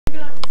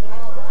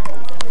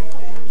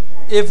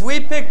if we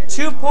pick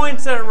 2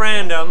 points at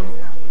random,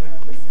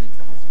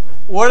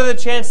 what are the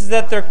chances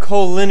that they're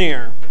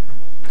collinear?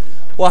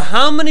 Well,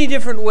 how many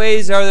different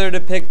ways are there to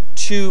pick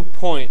 2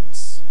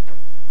 points?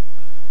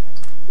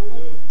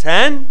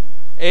 10?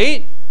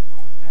 8?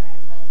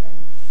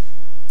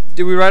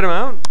 Did we write them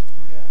out?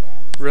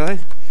 Really?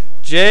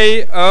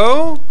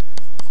 J-O,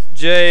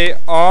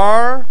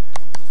 J-R,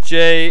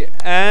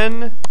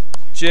 J-N,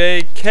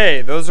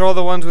 J-K. Those are all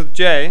the ones with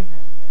J.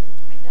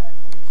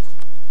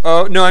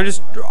 Oh, no, I'm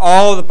just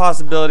all the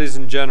possibilities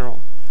in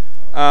general.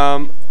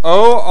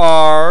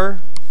 O-R,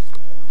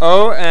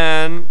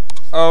 O-N,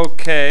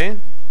 O-K.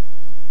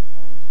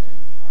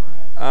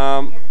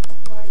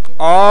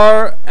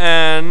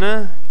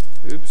 R-N,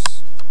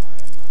 oops,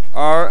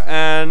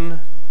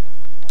 R-N,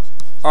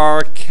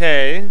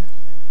 R-K,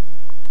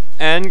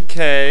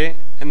 N-K,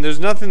 and there's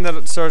nothing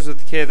that starts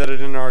with K that I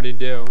didn't already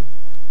do.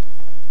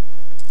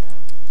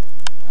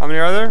 How many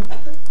are there?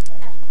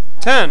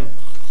 10.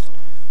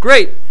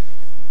 Great.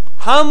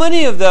 How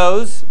many of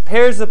those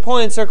pairs of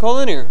points are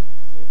collinear?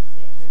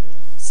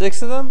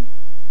 6 of them?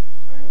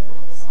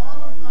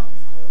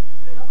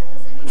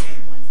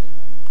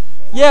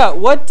 Yeah,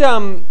 what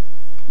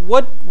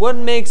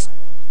makes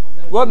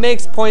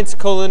points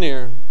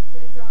collinear?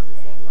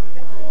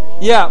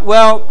 Yeah,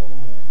 well,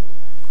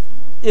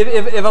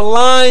 if a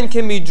line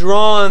can be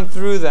drawn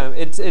through them,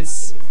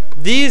 it's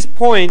these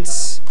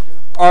points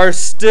are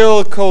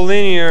still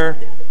collinear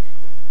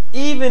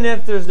even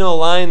if there's no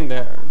line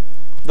there.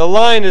 The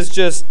line is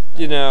just,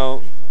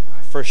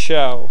 for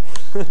show.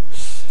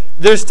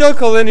 They're still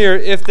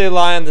collinear if they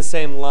lie on the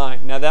same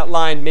line. Now that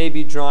line may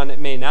be drawn, it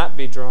may not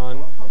be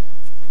drawn,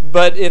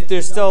 but if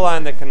there's still a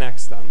line that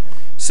connects them.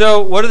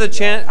 So what are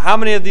the how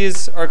many of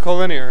these are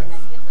collinear?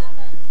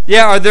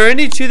 Yeah, are there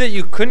any 2 that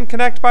you couldn't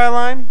connect by a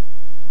line?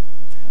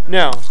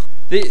 No.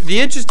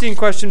 The interesting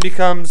question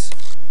becomes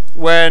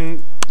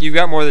when you've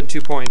got more than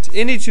 2 points.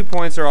 Any 2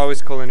 points are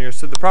always collinear,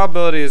 so the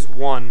probability is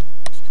 1.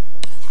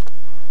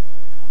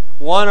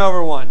 1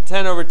 over 1,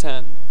 10 over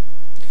 10.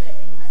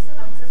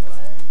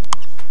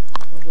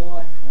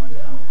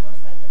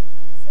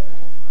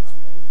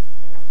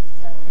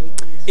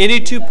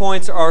 Any 2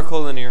 points are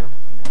collinear.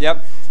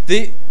 Yep.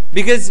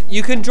 Because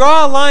you can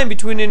draw a line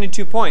between any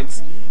 2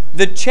 points.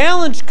 The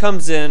challenge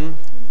comes in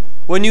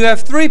when you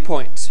have 3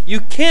 points.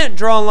 You can't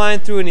draw a line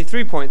through any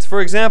 3 points.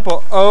 For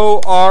example,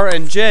 O, R,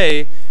 and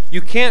J,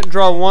 you can't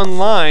draw one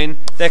line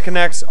that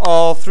connects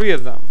all 3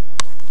 of them.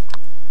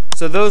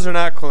 So those are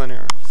not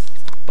collinear.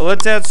 But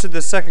let's answer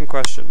the second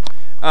question.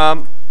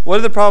 What are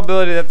the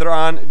probability that they're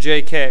on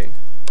JK?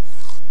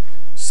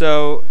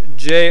 So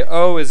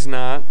JO is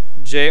not.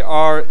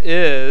 JR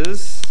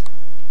is.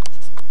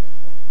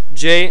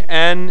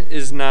 JN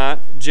is not.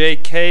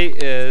 JK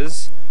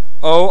is.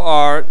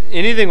 OR,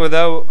 anything with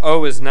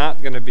O is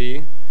not going to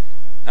be.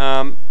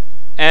 NR,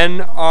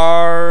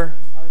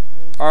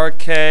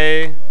 RK.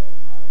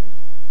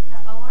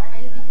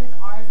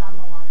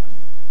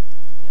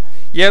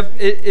 Yep,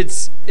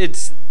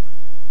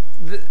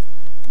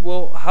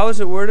 well, how is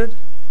it worded?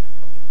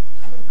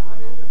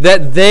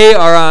 That they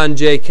are on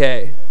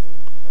JK.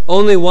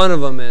 Only one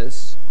of them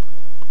is.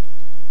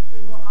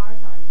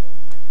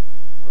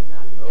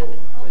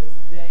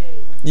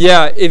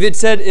 Yeah, if it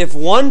said if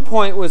 1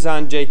 point was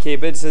on JK,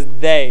 but it says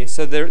they,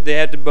 so they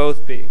had to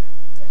both be.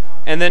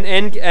 And then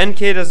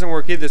NK doesn't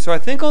work either, so I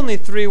think only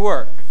 3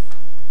 work.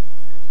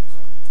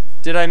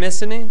 Did I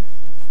miss any?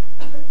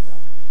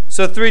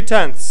 So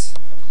 3/10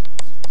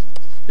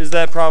 is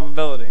that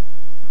probability.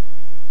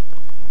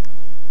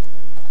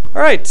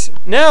 All right,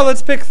 now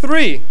let's pick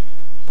 3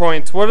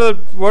 points. What are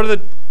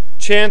the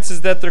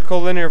chances that they're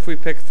collinear if we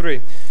pick 3?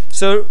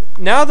 So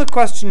now the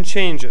question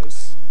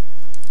changes.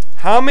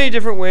 How many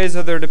different ways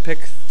are there to pick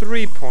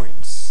 3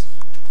 points?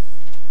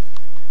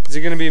 Is it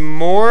going to be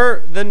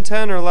more than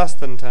 10 or less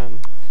than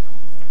 10?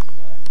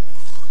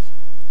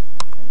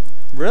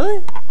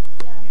 Really?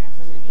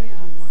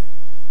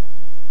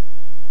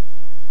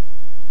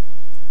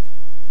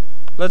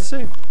 Let's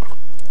see.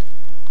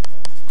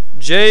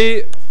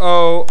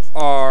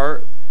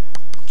 J-O-R,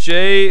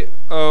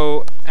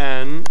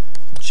 J-O-N,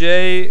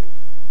 J-O-K.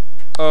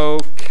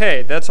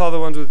 That's all the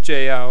ones with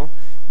J-O.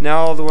 Now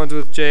all the ones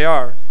with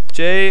J-R.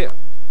 J-R-N,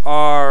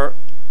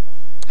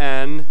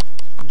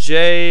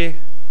 J-R-K.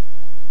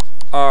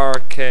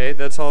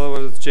 That's all the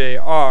ones with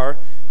J-R.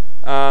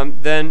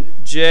 Then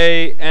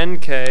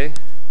J-N-K.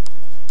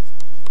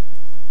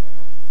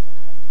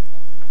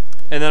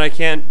 And then I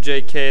can't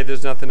J-K.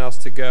 There's nothing else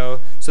to go.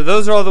 So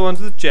those are all the ones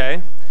with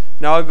J.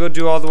 Now I'll go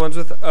do all the ones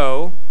with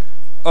O.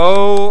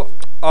 O-R-N,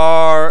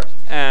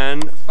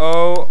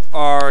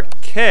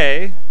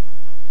 O-R-K,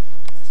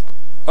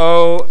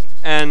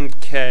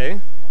 O-N-K.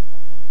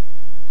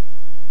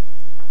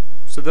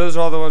 So those are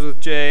all the ones with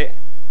J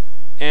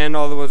and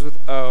all the ones with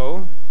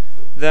O.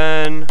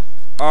 Then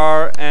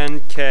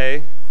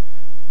R-N-K,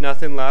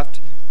 nothing left.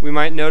 We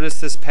might notice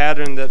this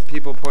pattern that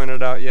people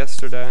pointed out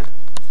yesterday.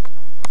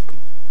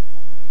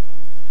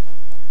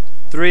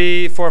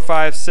 3, 4,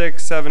 5,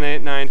 6, 7,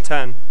 8, 9,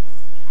 10.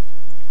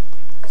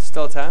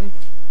 Still 10?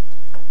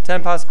 10.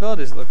 10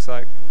 possibilities, it looks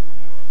like.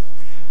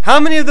 How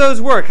many of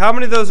those work? How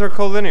many of those are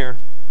collinear?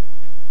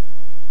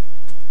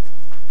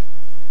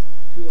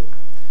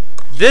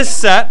 This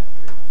set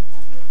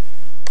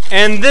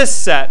and this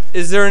set.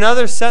 Is there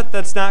another set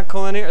that's not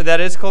collinear, that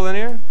is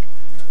collinear?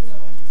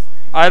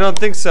 I don't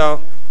think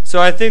so.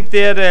 So I think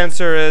the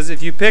answer is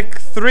if you pick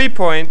 3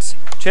 points,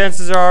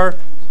 chances are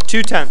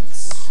 2/10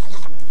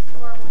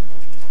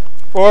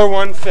 or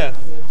 1/5.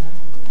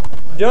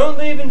 Don't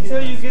leave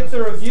until you get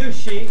the review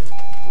sheet.